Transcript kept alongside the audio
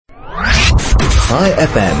High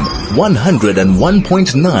FM,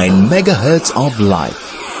 101.9 megahertz of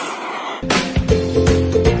life.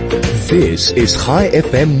 This is High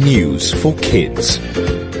FM News for Kids.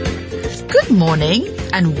 Good morning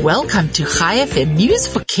and welcome to High FM News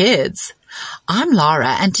for Kids. I'm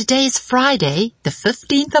Lara and today is Friday, the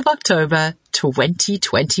 15th of October,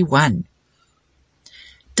 2021.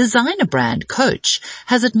 Designer brand Coach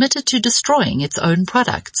has admitted to destroying its own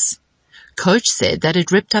products. Coach said that it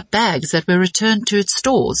ripped up bags that were returned to its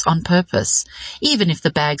stores on purpose, even if the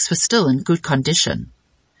bags were still in good condition.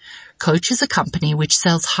 Coach is a company which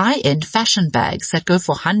sells high-end fashion bags that go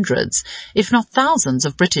for hundreds, if not thousands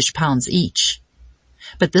of British pounds each.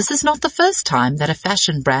 But this is not the first time that a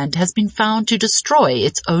fashion brand has been found to destroy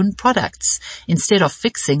its own products instead of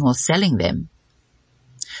fixing or selling them.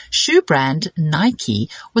 Shoe brand Nike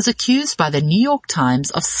was accused by the New York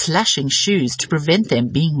Times of slashing shoes to prevent them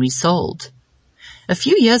being resold. A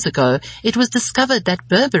few years ago, it was discovered that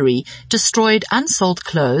Burberry destroyed unsold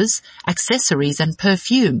clothes, accessories and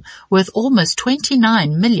perfume worth almost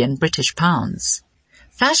 29 million British pounds.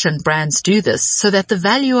 Fashion brands do this so that the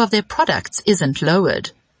value of their products isn't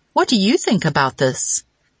lowered. What do you think about this?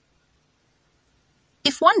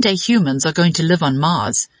 If one day humans are going to live on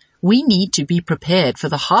Mars, we need to be prepared for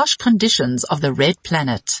the harsh conditions of the red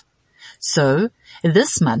planet. So,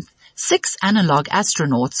 this month, 6 analog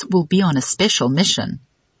astronauts will be on a special mission.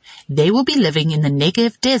 They will be living in the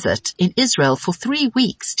Negev desert in Israel for 3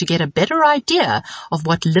 weeks to get a better idea of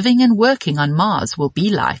what living and working on Mars will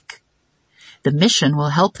be like. The mission will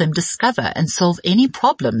help them discover and solve any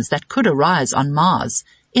problems that could arise on Mars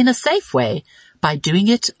in a safe way by doing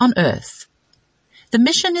it on Earth. The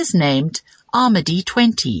mission is named Armady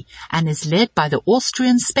 20 and is led by the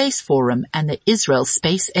Austrian Space Forum and the Israel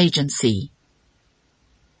Space Agency.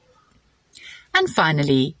 And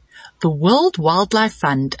finally, the World Wildlife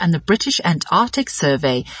Fund and the British Antarctic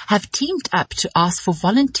Survey have teamed up to ask for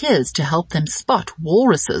volunteers to help them spot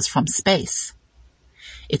walruses from space.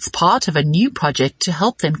 It's part of a new project to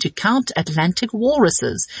help them to count Atlantic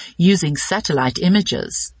walruses using satellite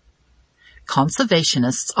images.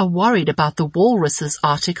 Conservationists are worried about the walrus's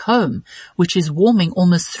Arctic home, which is warming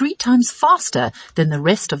almost 3 times faster than the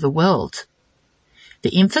rest of the world.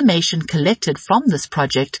 The information collected from this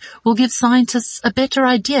project will give scientists a better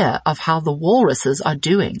idea of how the walruses are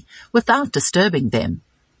doing without disturbing them.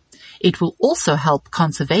 It will also help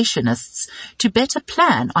conservationists to better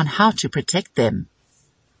plan on how to protect them.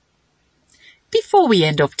 Before we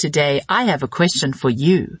end off today, I have a question for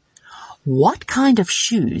you. What kind of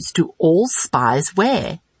shoes do all spies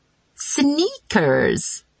wear?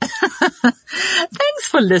 Sneakers. Thanks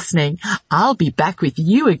for listening. I'll be back with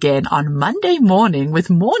you again on Monday morning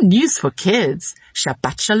with more news for kids.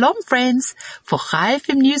 Shabbat Shalom, friends. For High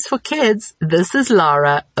FM News for Kids, this is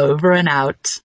Lara, over and out.